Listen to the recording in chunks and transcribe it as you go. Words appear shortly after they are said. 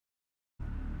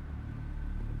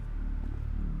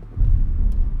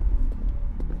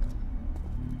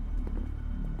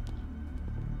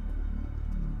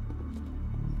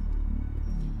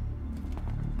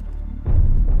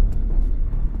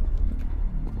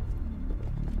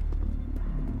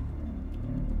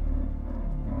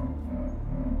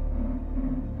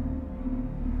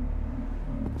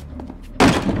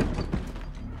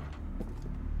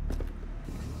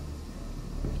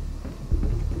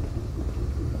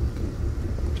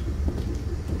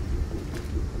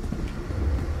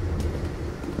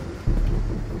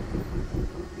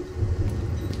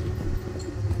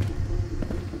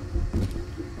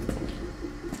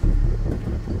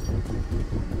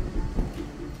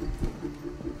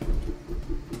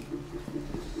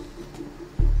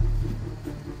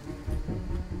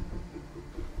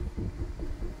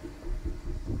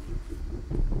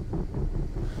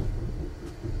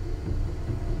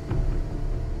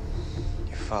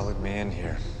followed me in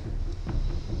here.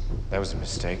 That was a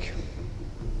mistake.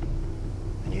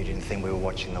 And you didn't think we were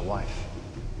watching the wife?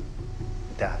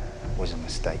 That was a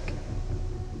mistake.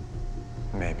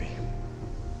 Maybe.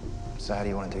 So how do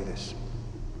you want to do this?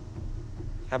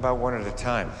 How about one at a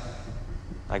time?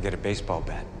 I get a baseball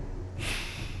bat.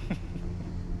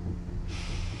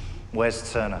 Where's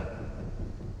Turner?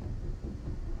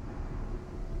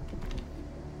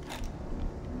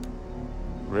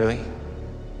 Really?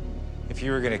 If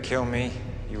you were gonna kill me,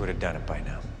 you would have done it by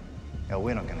now. No,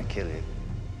 we're not gonna kill you.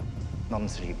 Not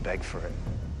until you beg for it.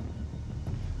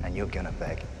 And you're gonna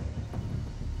beg.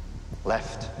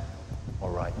 Left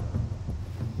or right?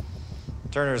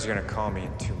 Turner's gonna call me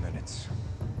in 2 minutes.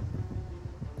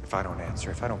 If I don't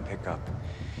answer, if I don't pick up,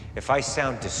 if I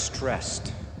sound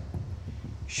distressed,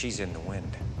 she's in the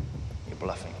wind. You're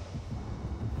bluffing.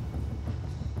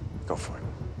 Go for it.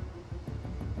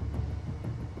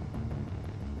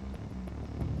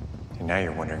 And now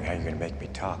you're wondering how you're gonna make me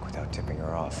talk without tipping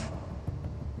her off.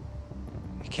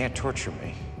 You can't torture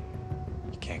me.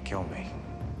 You can't kill me.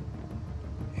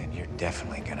 And you're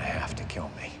definitely gonna have to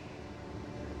kill me.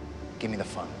 Give me the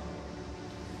phone.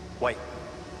 Wait.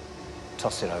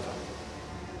 Toss it over.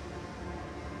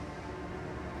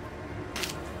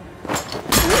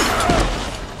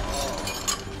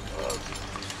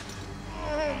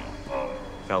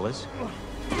 Fellas?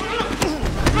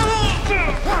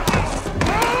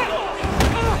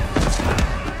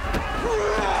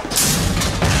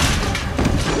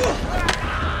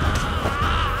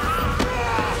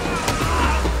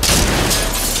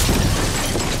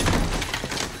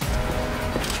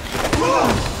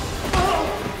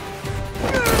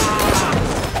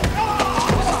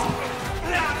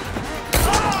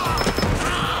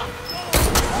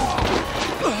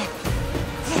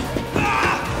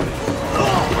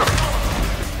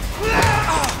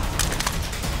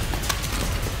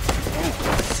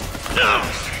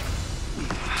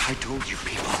 I told you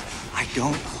people, I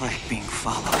don't like being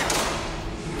followed.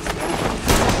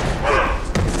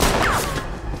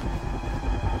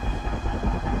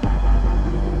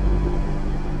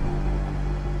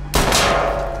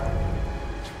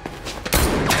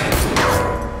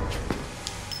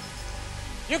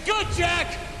 You're good,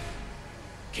 Jack!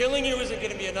 Killing you isn't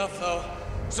gonna be enough, though.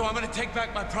 So I'm gonna take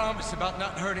back my promise about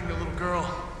not hurting the little girl.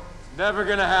 Never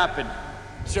gonna happen.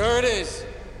 Sure it is.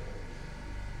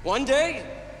 One day,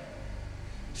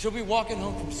 she'll be walking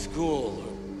home from school,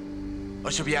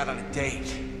 or she'll be out on a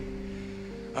date,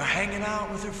 or hanging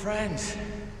out with her friends.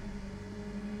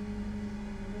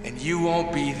 And you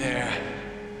won't be there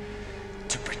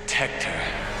to protect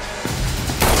her.